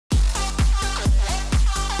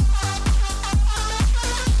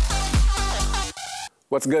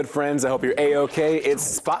What's good, friends? I hope you're A-OK. It's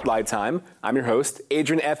Spotlight time. I'm your host,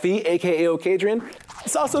 ADRIAN F.E, aka ADRIAN.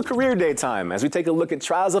 It's also Career Day time as we take a look at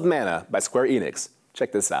Trials of Mana by Square Enix.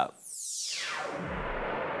 Check this out.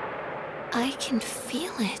 I can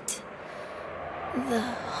feel it. The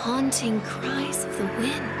haunting cries of the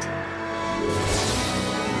wind.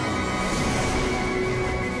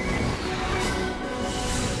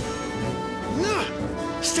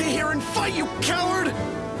 Stay here and fight, you coward!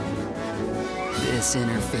 This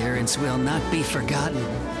interference will not be forgotten.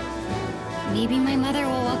 Maybe my mother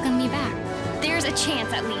will welcome me back. There's a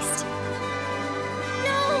chance, at least.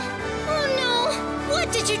 No! Oh no!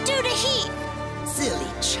 What did you do to Heath? Silly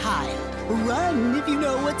child. Run if you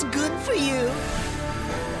know what's good for you.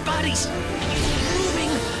 Body's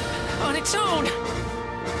moving on its own.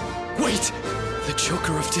 Wait! The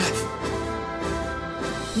Joker of Death.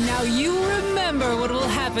 Now you remember what will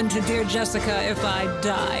happen to dear Jessica if I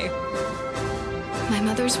die. My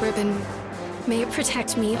mother's ribbon. May it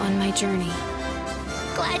protect me on my journey.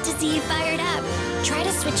 Glad to see you fired up. Try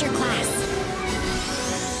to switch your class.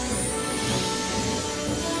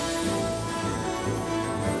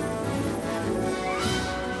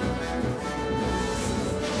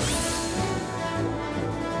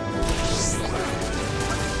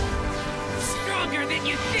 Stronger than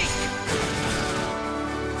you think.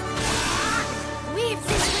 Leave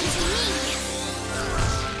this one to me.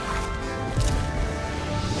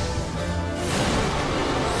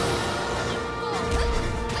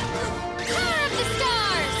 Power of the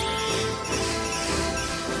stars!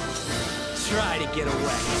 Try to get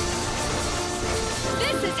away.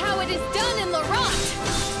 This is how it is done in Laurent!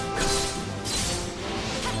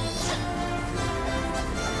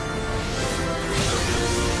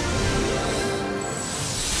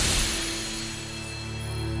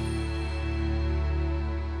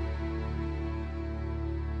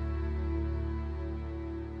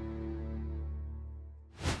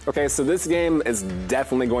 Okay, so this game is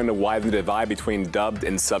definitely going to widen the divide between dubbed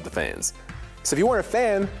and subbed fans. So if you weren't a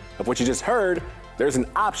fan of what you just heard, there's an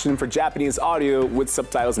option for Japanese audio with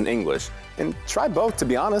subtitles in English. And try both, to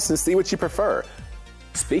be honest, and see what you prefer.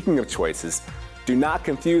 Speaking of choices, do not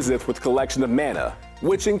confuse it with Collection of Mana,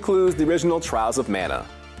 which includes the original Trials of Mana.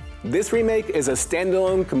 This remake is a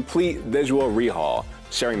standalone, complete visual rehaul,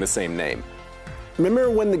 sharing the same name. Remember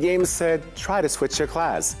when the game said, try to switch your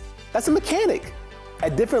class? That's a mechanic.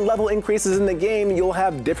 At different level increases in the game, you'll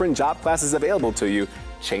have different job classes available to you,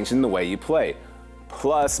 changing the way you play.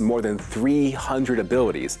 Plus more than 300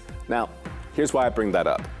 abilities. Now, here's why I bring that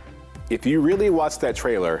up. If you really watch that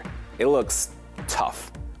trailer, it looks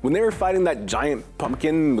tough. When they were fighting that giant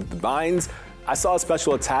pumpkin with the vines, I saw a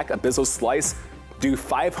special attack, Abyssal Slice, do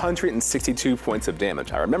 562 points of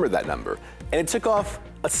damage. I remember that number. And it took off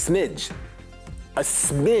a smidge. A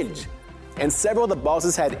smidge. And several of the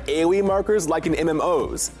bosses had AoE markers like in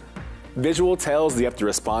MMOs. Visual tells you have to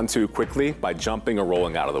respond to quickly by jumping or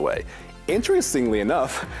rolling out of the way. Interestingly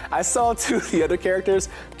enough, I saw two of the other characters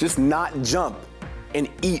just not jump and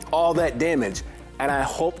eat all that damage, and I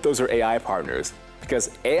hope those are AI partners,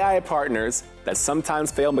 because AI partners that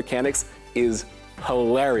sometimes fail mechanics is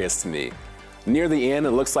hilarious to me. Near the end,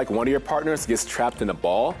 it looks like one of your partners gets trapped in a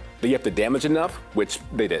ball, but you have to damage enough, which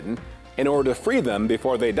they didn't, in order to free them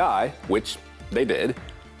before they die, which they did,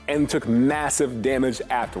 and took massive damage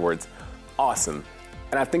afterwards. Awesome.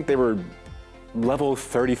 And I think they were level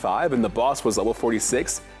 35 and the boss was level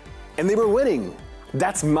 46, and they were winning.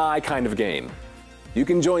 That's my kind of game. You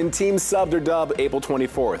can join Team Subbed or Dub April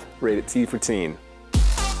 24th, rated T for teen.